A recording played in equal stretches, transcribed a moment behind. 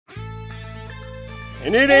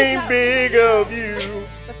And it ain't big of you.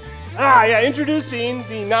 Yeah, introducing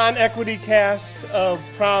the non-equity cast of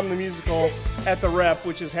Prom the Musical at the Rep,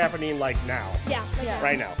 which is happening like now. Yeah,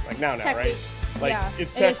 Right now. Like now, right? Like Yeah,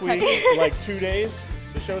 it's it is tech week, tech week. like 2 days?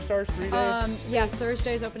 The show starts 3 days? Yeah,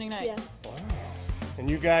 Thursday's opening night. Yeah. Wow. And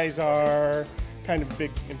you guys are kind of big,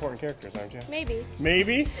 important characters, aren't you? Maybe.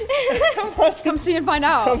 Maybe? Come see and find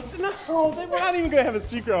out. No, we're not even going to have a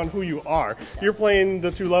secret on who you are. You're playing the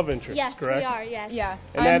two love interests, Yes, correct? we are, yes. Yeah.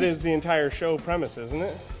 And that is the entire show premise, isn't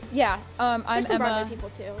it? Yeah. I'm There's some Emma. Broadway people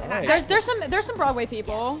too. Nice. There's some Broadway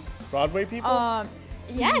people. Broadway people?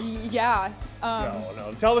 Yes. Yeah.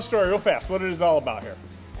 No. Tell the story real fast. What it is all about here.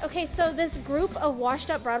 Okay, so this group of washed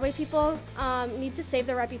up Broadway people need to save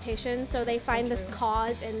their reputation, so they find this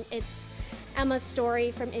cause, and it's Emma's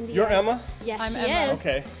story from India. You're Emma? Yes, I'm she Emma. is.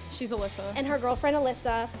 Okay. She's Alyssa. And her girlfriend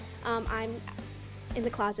Alyssa. I'm in the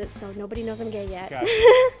closet, so nobody knows I'm gay yet. Gotcha.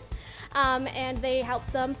 And they help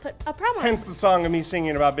them put a prom on. Hence the song of me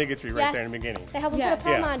singing about bigotry right Yes. there in the beginning. They help them Yes. put a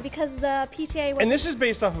prom Yeah. on because the PTA was. And this is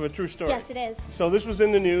based off of a true story. Yes, it is. So this was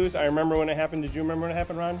in the news. I remember when it happened. Did you remember when it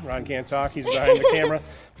happened, Ron? Ron can't talk. He's behind the camera.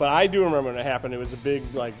 But I do remember when it happened. It was a big,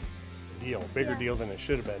 deal. Bigger deal than it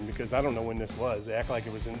should have been, because I don't know when this was. They act like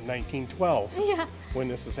it was in 1912 Yeah. when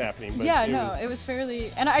this was happening. But Yeah, it it was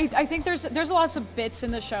fairly, and I think there's lots of bits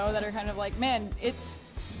in the show that are kind of like, man,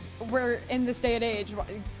 we're in this day and age,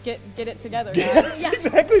 get it together, guys. Yes,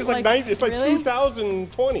 exactly. It's like, it's like really?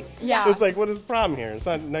 2020. Yeah. So it's like, what is the problem here? It's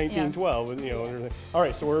not 1912. You know. and everything. All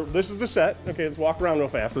right, so this is the set. Okay, let's walk around real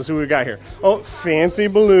fast. Let's see what we got here. Oh, fancy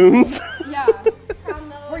balloons. Yeah.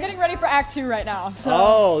 We're getting ready for Act 2 right now. So.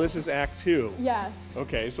 Oh, this is Act 2. Yes.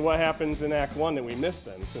 Okay, so what happens in Act 1 that we missed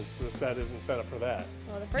then, since the set isn't set up for that?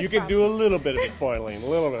 Well, the first You could prom. do a little bit of spoiling, a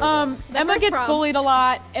little bit. Emma first gets prom. bullied a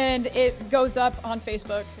lot, and it goes up on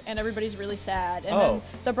Facebook, and everybody's really sad. And then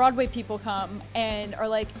the Broadway people come and are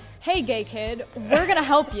like, "Hey, gay kid, we're gonna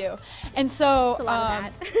help you." And so, It's a lot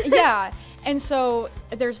of that. yeah, and so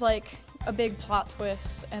there's like a big plot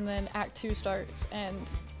twist, and then Act 2 starts, and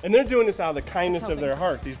And they're doing this out of the kindness of helping. their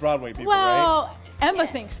heart, these Broadway people, right? well, Emma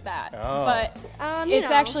thinks that, Oh. but You it's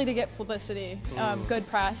know. actually to get publicity, good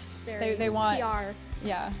press. Very They want, PR.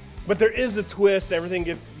 yeah. But there is a twist. Everything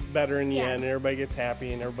gets better in the Yes. end, and everybody gets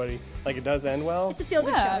happy, and everybody, it does end well. It's a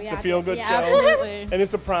feel-good Yeah. show. It's Yeah. a feel-good yeah. show. Absolutely. And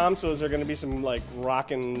it's a prom, so is there going to be some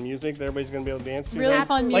rockin' music that everybody's going to be able to dance to? Really Like-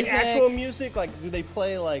 fun Like music. actual music? Like, do they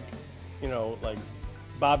play like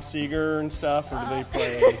Bob Seger and stuff, or do they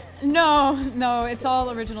play? No, it's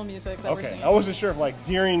all original music that we're Okay, singing. I wasn't sure if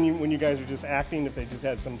when you guys were just acting, if they just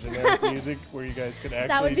had some generic music where you guys could actually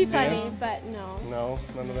That would be dance. funny, but no. No,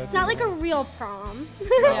 none of that. It's not like a real prom.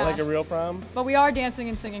 Not Yeah. like a real prom. But we are dancing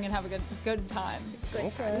and singing and have a good time.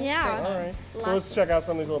 Okay. Yeah. All right. So Lots let's check out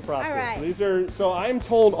some of these little props. All here. right. So these are. So I'm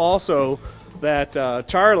told also that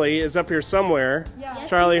Charlie is up here somewhere. Yeah. Yes,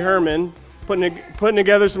 Charlie he is. Herman putting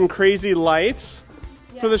together some crazy lights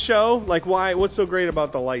for the show. Like, why? What's so great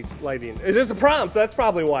about the lighting? It is a prom, so that's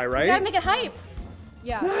probably why, right? You gotta make it hype.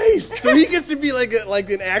 Yeah. Nice. So he gets to be like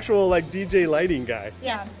an actual DJ lighting guy.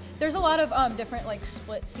 Yeah. There's a lot of different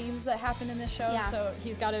split scenes that happen in this show. Yeah. So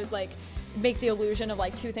he's got to make the illusion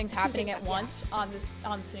of two things happening at once on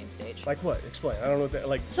the same stage. Like what? Explain. I don't know what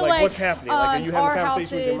that, So what's happening. Like, are you having our a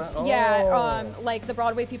conversation with your houses, mom? yeah, Oh. like the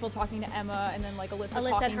Broadway people talking to Emma, and then Alyssa Alyssa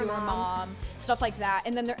talking and her to her mom. mom, stuff like that.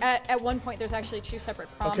 And then at one point there's actually 2 separate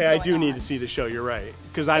proms. Okay, I going do need on. to see the show. You're right,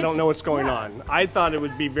 because I don't It's- know what's going yeah. on. I thought it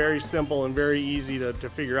would be very simple and very easy to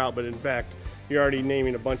figure out, but in fact, you're already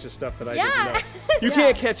naming a bunch of stuff that I didn't know. You Yeah.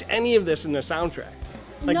 can't catch any of this in the soundtrack.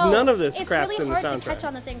 Like No, none of this crap's it's in really the hard soundtrack. to catch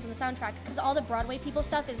on the things in the soundtrack because all the Broadway people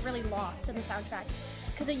stuff is really lost in the soundtrack.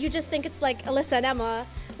 Because you just think it's like Alyssa and Emma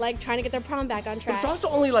trying to get their prom back on But track. it's also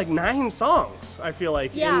only 9 songs. I feel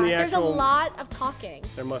like yeah, in the there's a actual. lot of talking.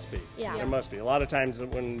 There must be. Yeah. There must be. A lot of times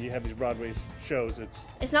when you have these Broadway shows,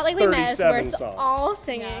 It's not like Les Mis where 37 it's songs. all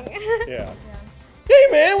singing. yeah.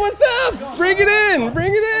 Hey man, what's up? Bring it in,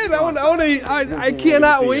 bring it in. I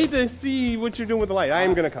cannot wait to see what you're doing with the light. I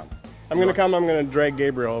am gonna come. I'm gonna come. I'm gonna drag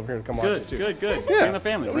Gabriel over here to come watch it too. Good. Yeah. Bring the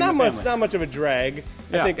family. Bring Not the much, family. not much of a drag.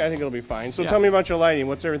 Yeah. I think it'll be fine. So Yeah. tell me about your lighting.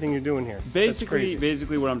 What's everything you're doing here? That's crazy.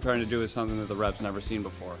 Basically, what I'm trying to do is something that the rep's never seen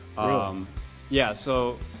before. Really? Yeah.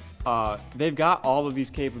 So they've got all of these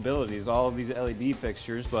capabilities, all of these LED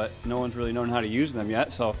fixtures, but no one's really known how to use them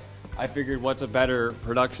yet. So I figured, what's a better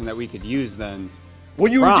production that we could use than?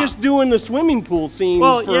 Well, you were Prom. just doing the swimming pool scene.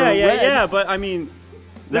 Well, for yeah. Red. But I mean,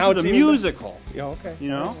 this Now is a it's even better. musical. Yeah, okay. You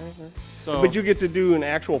know. So. But you get to do an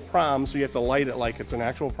actual prom, so you have to light it like it's an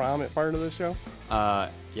actual prom at part of the show.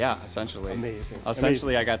 Yeah, essentially. Amazing.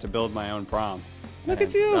 Essentially, I got to build my own prom. Look And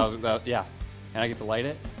at you. yeah. and I get to light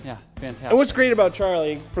it. Yeah, fantastic. And what's great about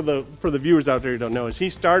Charlie, for the viewers out there who don't know, is he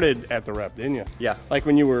started at the Rep, didn't you? Yeah. Like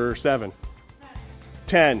when you were 7,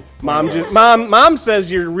 10. Mom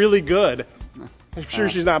says you're really good. I'm sure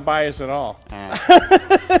she's not biased at all.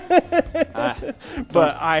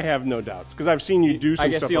 But I have no doubts because I've seen you do some I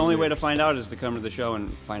guess stuff the only way there. to find out is to come to the show and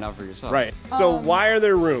find out for yourself. Right. So why are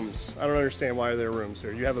there rooms? I don't understand why are there rooms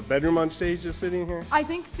here. You have a bedroom on stage just sitting here? I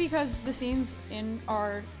think because the scenes in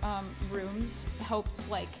our rooms helps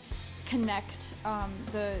like connect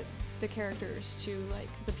the characters to like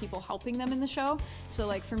the people helping them in the show. So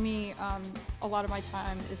like for me, a lot of my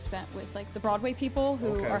time is spent with like the Broadway people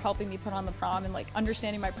who are helping me put on the prom and like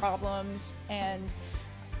understanding my problems. And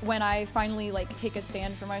when I finally like take a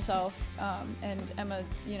stand for myself, and Emma,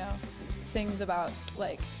 you know, sings about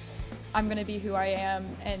like I'm gonna be who I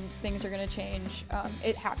am and things are gonna change,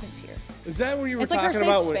 it happens here. Is that where you were It's like our talking safe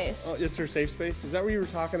about? space. Oh, it's her safe space. Is that where you were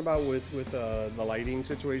talking about with the lighting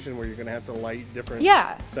situation, where you're going to have to light different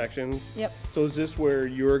sections? Yep. So is this where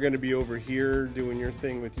you're going to be over here doing your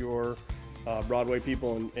thing with your Broadway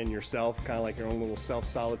people and yourself, kind of like your own little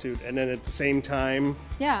self-solitude, and then at the same time,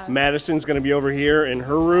 Madison's going to be over here in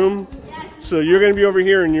her room. Yes. So you're going to be over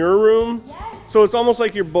here in your room. Yes. So it's almost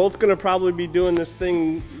like you're both going to probably be doing this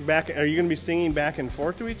thing back. Are you going to be singing back and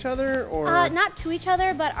forth to each other, or Not to each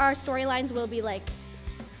other, but our storylines will be like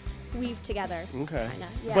weaved together. Okay. Kinda,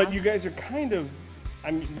 yeah. But you guys are kind of,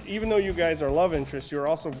 I mean, even though you guys are love interests, you're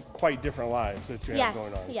also quite different lives that you have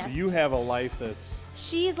going on. Yes. So you have a life that's.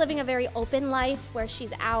 She's living a very open life where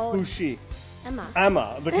she's out. Who's she? Emma.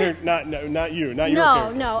 Emma, the character, not you, not your No,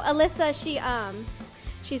 character. no. Alyssa,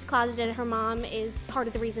 she's closeted. Her mom is part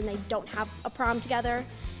of the reason they don't have a prom together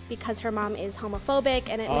because her mom is homophobic,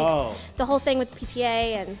 and it makes the whole thing with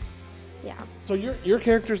PTA and yeah. So your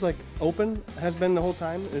character's like open, has been the whole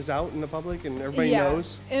time, is out in the public, and everybody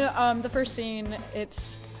knows. In the first scene,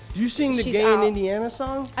 it's. Do you sing the She's Gay out. in Indiana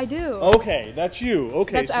song? I do. Okay, that's you.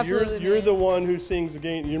 Okay, That's so absolutely you're me. the one who sings the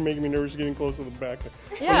Gay. You're making me nervous getting close to the back.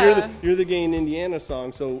 But Yeah. you're the Gay in Indiana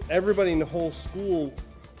song. So everybody in the whole school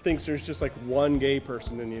thinks there's just like one gay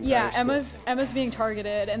person in the entire school. Emma's being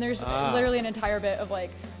targeted, and there's literally an entire bit of like,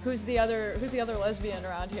 who's the other lesbian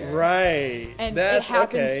around here? Right. And That's, it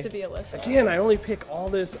happens okay. to be Alyssa. Again, I only pick all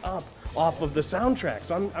this up off of the soundtrack,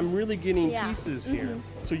 so I'm really getting pieces here.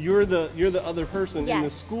 So you're the other person in the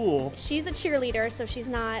school. She's a cheerleader, so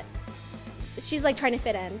she's like trying to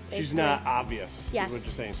fit in. Basically. She's not obvious. Yes. Is what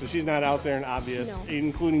you're saying. So she's not out there and obvious, No.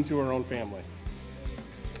 including to her own family.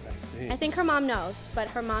 I see. I think her mom knows, but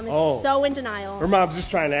her mom is Oh. so in denial. Her mom's just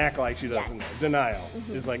trying to act like she doesn't know. Yes. Denial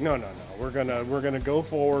is like, no. We're gonna go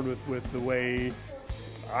forward with the way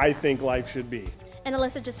I think life should be. And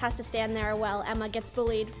Alyssa just has to stand there while Emma gets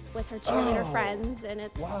bullied with her cheerleader friends, and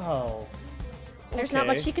it's Wow. there's not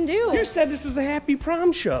much Okay. she can do. You said this was a happy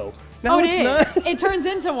prom show. No, it it's is. not. It turns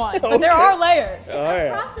into one, but there are layers. All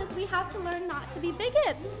right. Process. We have to learn not to be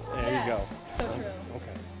bigots. There you go. So true.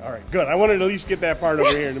 Okay. All right. Good. I wanted to at least get that part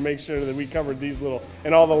over here to make sure that we covered these little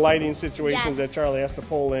and all the lighting situations Yes. that Charlie has to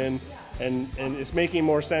pull in, and it's making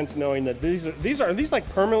more sense knowing that these are these like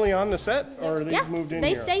permanently on the set, or are they Yeah, moved in they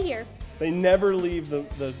here? stay here. They never leave the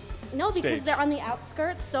No, because stage. they're on the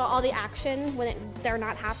outskirts, so all the action when they're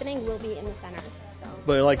not happening will be in the center. So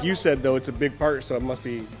But like you said, though, it's a big part, so it must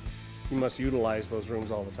be you must utilize those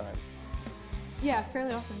rooms all the time. Yeah,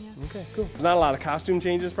 fairly often. Yeah. Okay, cool. There's not a lot of costume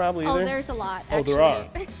changes, probably. oh, either? there's a lot. Oh, Actually. there are.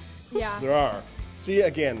 Yeah. There are. See,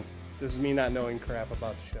 again, this is me not knowing crap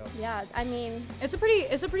about the show. Yeah, I mean, It's a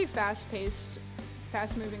pretty fast-paced,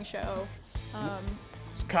 fast-moving show.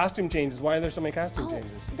 Costume changes. Why are there so many costume changes?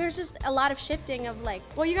 there's just a lot of shifting of like.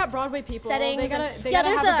 Well, you got Broadway people. Settings They gotta and- they yeah,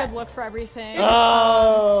 gotta there's have a a- good look for everything.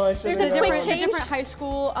 Oh, I should There's have a known. quick The change. different high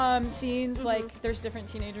school scenes, like there's different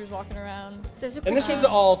teenagers walking around. There's a And quick this is change.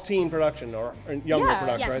 all teen production or younger Yeah,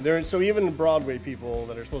 production, yes. right? There, so even the Broadway people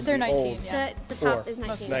that are supposed They're to be 19, old, yeah. The top Or is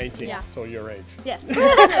 19. 19, Yeah. so your age. Yes.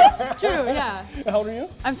 True, yeah. How old are you?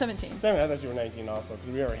 I'm 17. Damn it, I thought you were 19 also, because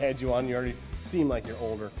we already had you on. You already seem like you're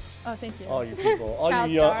older. Oh, thank you. All you people, all Child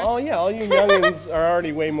you young, star. all you youngins are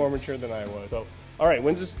already way more mature than I was. So, all right,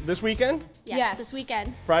 when's this weekend? Yes, Yes. this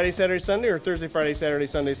weekend. Friday, Saturday, Sunday, or Thursday, Friday, Saturday,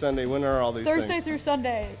 Sunday, Sunday? When are all these Thursday things? through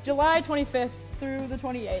Sunday, July 25th through the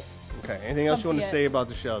 28th. Okay. Anything else you Come want to see say it. about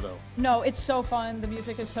the show, though? No, it's so fun. The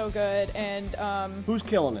music is so good, and Who's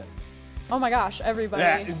killing it? oh my gosh, everybody.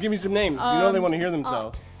 Yeah, give me some names. You know they want to hear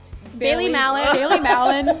themselves. Bailey Mallon. Bailey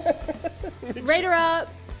Mallon. Rate her up.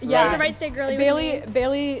 Yeah. She's a right state girly. with me.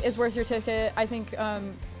 Bailey is worth your ticket. I think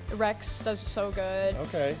Rex does so good.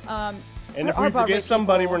 Okay. And if Our we Broadway forget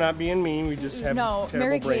somebody, people- we're not being mean. We just have No, terrible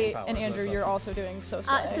Mary brain Kate power, and so Andrew, that's you're all. also doing so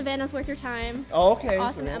slay. Savannah's worth your time. Oh, okay.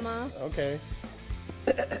 Awesome, so- Emma. Okay.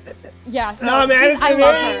 Yeah, No, no, Madison, I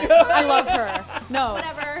love there you her. I love her. No,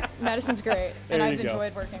 Whatever. Madison's great, and There I've you go.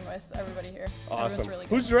 enjoyed working with everybody here. Everyone's Awesome. really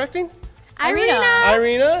good. Who's directing? Irina.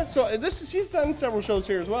 Irina. So she's done several shows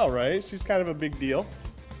here as well, right? She's kind of a big deal.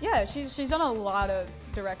 Yeah, she's done a lot of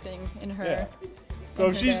directing in her. Yeah. So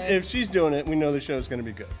in her day. if she's doing it, we know the show's going to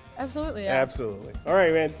be good. Absolutely, yeah. Absolutely. All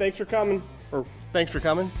right, man. Thanks for coming. Or thanks for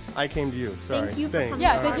coming. I came to you. Sorry. Thank you for coming.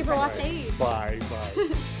 Yeah, All thank you for bye. watching. Backstage. Bye.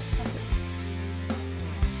 Bye.